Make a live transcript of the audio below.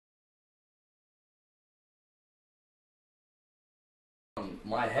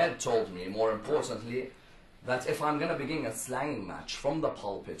my head told me, more importantly, that if I'm going to begin a slanging match from the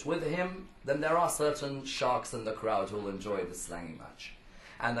pulpit with him, then there are certain sharks in the crowd who will enjoy the slanging match.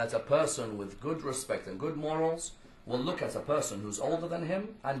 And that a person with good respect and good morals will look at a person who's older than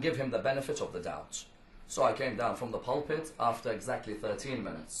him and give him the benefit of the doubt. So I came down from the pulpit after exactly 13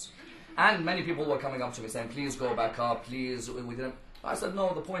 minutes. And many people were coming up to me saying, please go back up, please. We didn't. I said,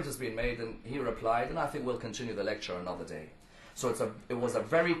 no, the point has been made. And he replied, and I think we'll continue the lecture another day. So it was a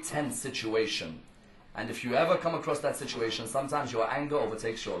very tense situation. And if you ever come across that situation, sometimes your anger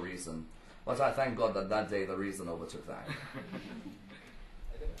overtakes your reason. But I thank God that that day the reason overtook that.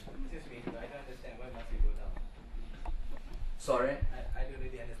 Excuse me, I don't understand. Why must we go down? Sorry? I don't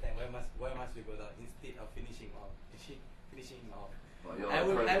really understand. Why must we go down instead of finishing off? Is she finishing off? Well, I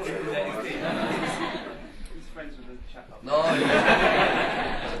would do that instead. He's friends with the chap up. No,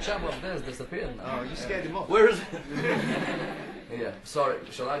 the chap up there has disappeared now. Oh, you scared him off. Where is it? Yeah, sorry.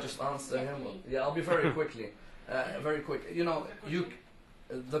 Shall I just answer him? Yeah, I'll be very quickly. Very quick. You know,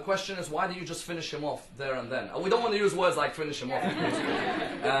 the question is, why do you just finish him off there and then? We don't want to use words like finish him off.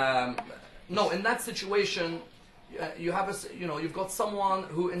 No, in that situation, you have you've got someone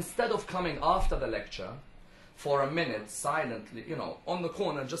who, instead of coming after the lecture for a minute silently, on the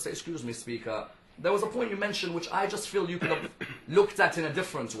corner, just say, excuse me, speaker, there was a point you mentioned which I just feel you could have looked at in a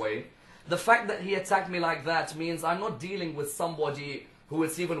different way. The fact that he attacked me like that means I'm not dealing with somebody who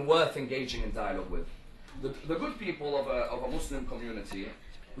it's even worth engaging in dialogue with. The good people of a Muslim community,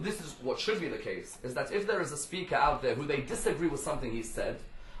 this is what should be the case, is that if there is a speaker out there who they disagree with something he said,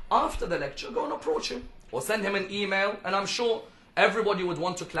 after the lecture, go and approach him. Or send him an email, and I'm sure everybody would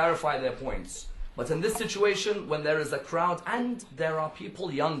want to clarify their points. But in this situation, when there is a crowd, and there are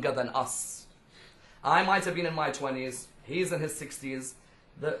people younger than us, I might have been in my 20s, he's in his 60s,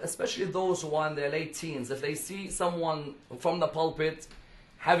 especially those who are in their late teens, if they see someone from the pulpit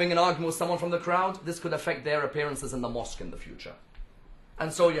having an argument with someone from the crowd, this could affect their appearances in the mosque in the future.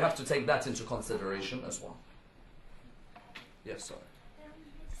 And so you have to take that into consideration as well. Yes, sorry.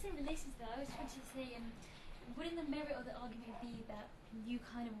 Just in relation to that, I was trying to say, wouldn't the merit of the argument be that you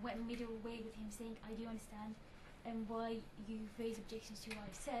kind of went middle way with him, saying, I do understand why you raise objections to what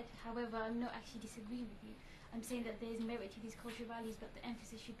I've said, however, I'm not actually disagreeing with you. I'm saying that there's merit to these cultural values, but the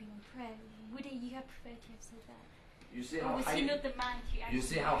emphasis should be on prayer. Wouldn't you have preferred to have said that? You see or was he not the man to actually... You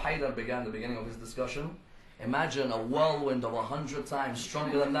see how Haidar began the beginning of his discussion? Imagine a whirlwind of 100 times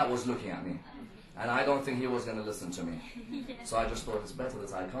stronger than that was looking at me. And I don't think he was going to listen to me. Yeah. So I just thought it's better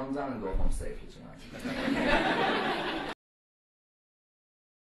that I calm down and go home safely tonight.